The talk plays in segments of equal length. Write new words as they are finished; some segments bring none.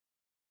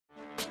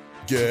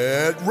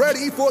Get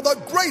ready for the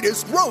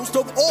greatest roast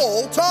of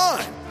all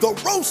time, the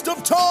Roast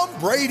of Tom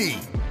Brady,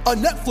 a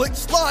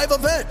Netflix live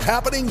event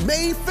happening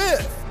May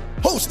 5th.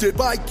 Hosted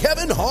by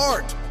Kevin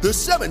Hart, the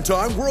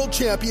 7-time world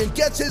champion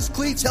gets his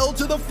cleats held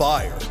to the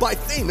fire by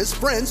famous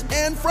friends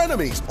and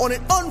frenemies on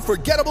an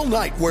unforgettable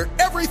night where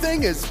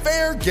everything is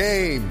fair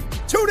game.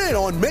 Tune in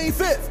on May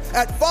 5th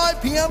at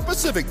 5 p.m.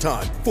 Pacific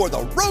time for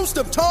the Roast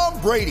of Tom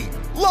Brady,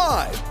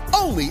 live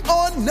only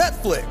on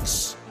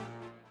Netflix.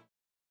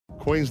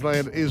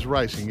 Queensland is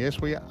racing.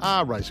 Yes, we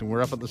are racing.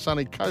 We're up at the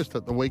sunny coast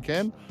at the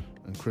weekend,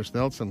 and Chris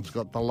Nelson's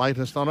got the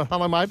latest on it.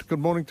 Hello, mate. Good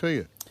morning to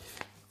you.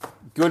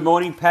 Good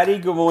morning, Paddy.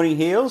 Good morning,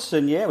 Heels.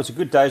 And yeah, it was a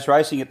good day's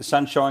racing at the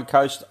Sunshine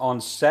Coast on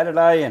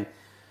Saturday, and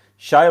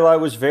Shaylo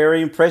was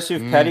very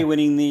impressive, Paddy,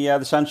 winning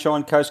the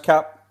Sunshine Coast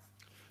Cup.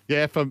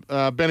 Yeah, for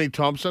Benny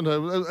Thompson, a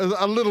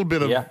little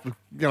bit of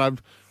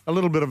a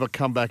little bit of a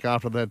comeback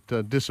after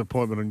that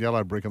disappointment in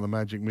Yellow Brick and the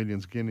Magic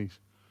Millions Guineas.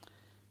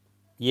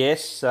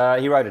 Yes,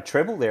 he rode a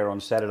treble there on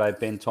Saturday,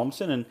 Ben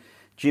Thompson, and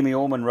Jimmy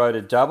Orman rode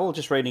a double.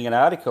 Just reading an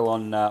article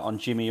on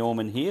Jimmy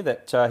Orman here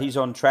that he's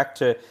on track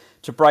to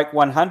break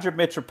 100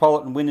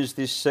 Metropolitan winners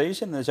this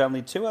season. There's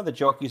only two other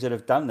jockeys that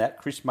have done that,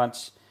 Chris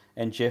Muntz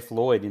and Jeff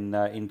Lloyd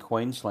in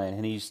Queensland,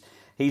 and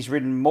he's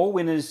ridden more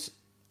winners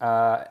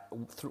than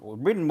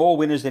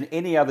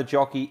any other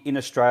jockey in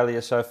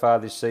Australia so far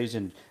this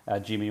season.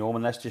 Jimmy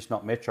Orman, that's just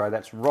not Metro,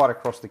 that's right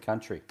across the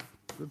country.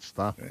 Good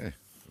stuff. Yeah.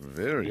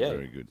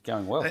 Very good.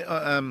 Going well. Hey,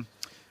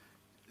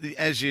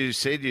 as you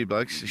said, you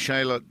blokes,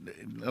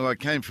 Shayla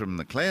came from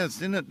the clouds,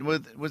 didn't it?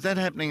 Was that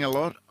happening a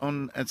lot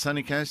at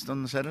Sunny Coast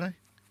on the Saturday?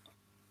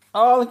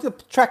 Oh, I think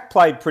the track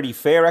played pretty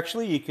fair,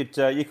 actually. You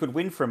could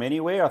win from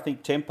anywhere. I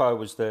think tempo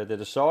was the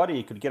decider.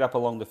 You could get up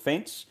along the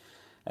fence,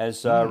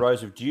 as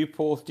Rose of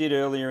Dewporth did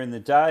earlier in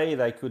the day.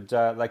 They could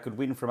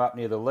win from up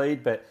near the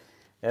lead, but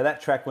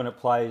that track, when it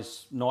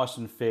plays nice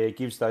and fair,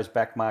 gives those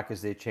back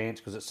markers their chance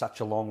because it's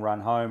such a long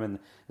run home. And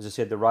as I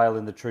said, the rail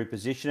in the true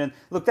position. And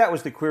look, that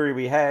was the query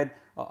we had.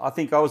 I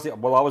think I was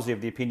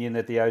of the opinion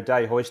that the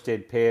O'Day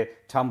Hoisted pair,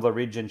 Tumbler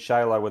Ridge and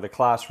Shaylo, were the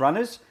class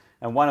runners,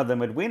 and one of them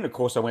would win. Of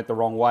course, I went the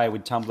wrong way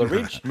with Tumbler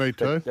Ridge. Me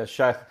too. But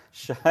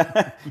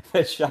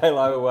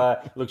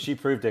Shaylo, look, she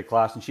proved her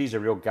class, and she's a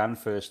real gun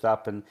first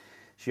up. And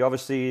she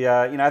obviously,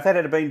 if that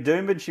had been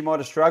Doomben, she might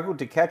have struggled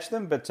to catch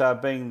them,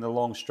 but being the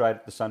long straight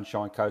at the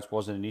Sunshine Coast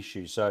wasn't an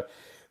issue. So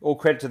all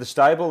credit to the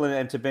stable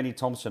and to Benny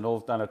Thompson, all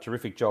done a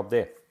terrific job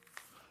there.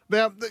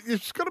 Now,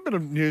 you've got a bit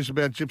of news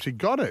about Gypsy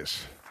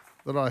Goddess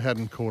that I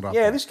hadn't caught up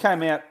on. This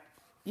came out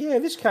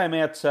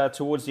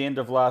towards the end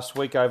of last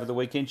week, over the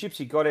weekend.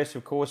 Gypsy Goddess,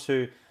 of course,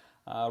 who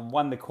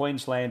won the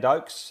Queensland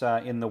Oaks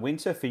in the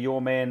winter for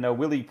your man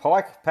Willie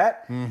Pike,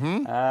 Pat.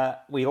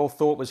 Mm-hmm. We all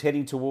thought was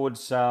heading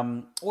towards,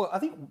 I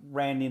think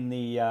ran in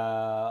the,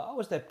 what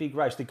was that big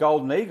race? The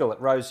Golden Eagle at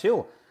Rose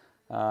Hill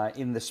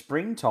in the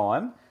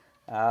springtime.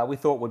 We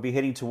thought would be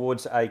heading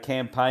towards a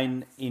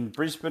campaign in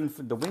Brisbane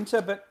for the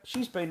winter, but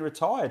she's been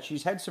retired.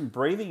 She's had some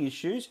breathing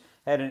issues,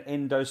 had an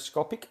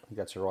endoscopic, I think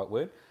that's the right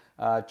word,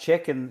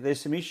 check, and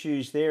there's some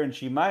issues there, and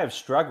she may have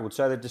struggled,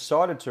 so they've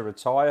decided to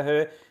retire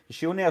her.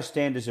 She'll now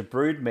stand as a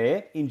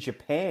broodmare in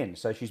Japan,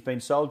 so she's been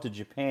sold to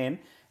Japan,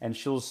 and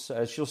she'll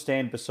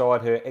stand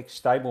beside her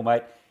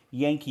ex-stablemate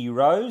Yankee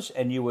Rose.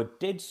 And you were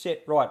dead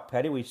set right,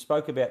 Paddy. We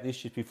spoke about this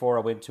just before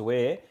I went to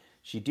air.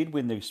 She did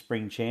win the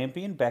Spring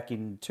Champion back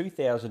in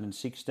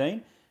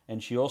 2016,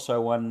 and she also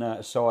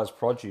won Size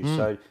Produce.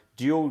 So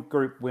dual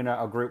Group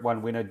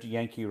 1 winner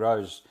Yankee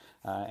Rose.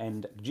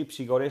 And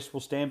Gypsy Goddess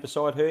will stand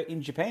beside her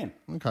in Japan.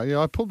 Okay, yeah,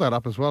 I pulled that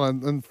up as well.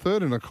 And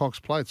third in a Cox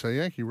Plate, so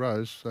Yankee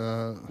Rose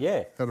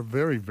had a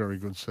very, very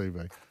good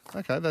CV.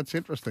 Okay, that's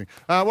interesting.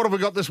 What have we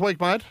got this week,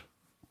 mate?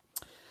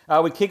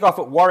 We kick off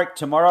at Warwick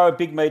tomorrow, a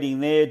big meeting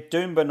there.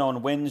 Doomben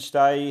on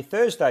Wednesday.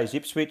 Thursday's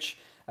Ipswich.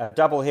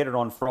 Double-headed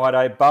on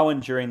Friday. Bowen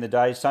during the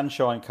day.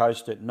 Sunshine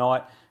Coast at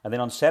night. And then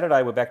on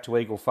Saturday, we're back to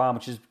Eagle Farm,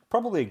 which is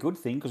probably a good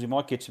thing because we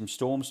might get some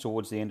storms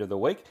towards the end of the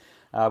week.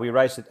 We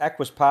race at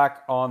Aquas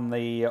Park on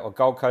the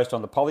Gold Coast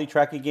on the Poly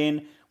track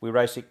again. We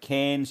race at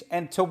Cairns,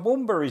 and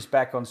Toowoomba is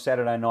back on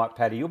Saturday night,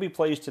 Paddy. You'll be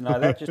pleased to know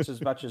that just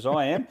as much as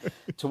I am.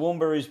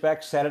 Toowoomba is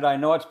back Saturday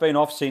night. It's been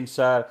off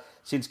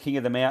since King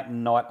of the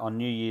Mountain night on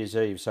New Year's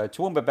Eve. So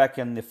Toowoomba back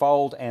in the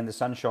fold, and the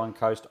Sunshine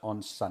Coast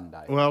on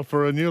Sunday. Well,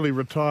 for a newly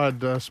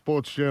retired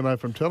sports journo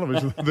from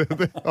television,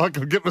 I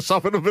could get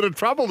myself in a bit of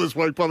trouble this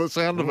week by the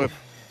sound of it.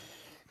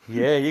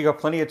 Yeah, you got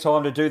plenty of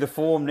time to do the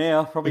form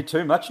now. Probably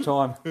too much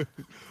time.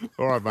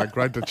 All right, mate.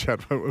 Great to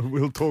chat.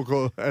 We'll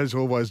talk, as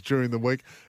always, during the week.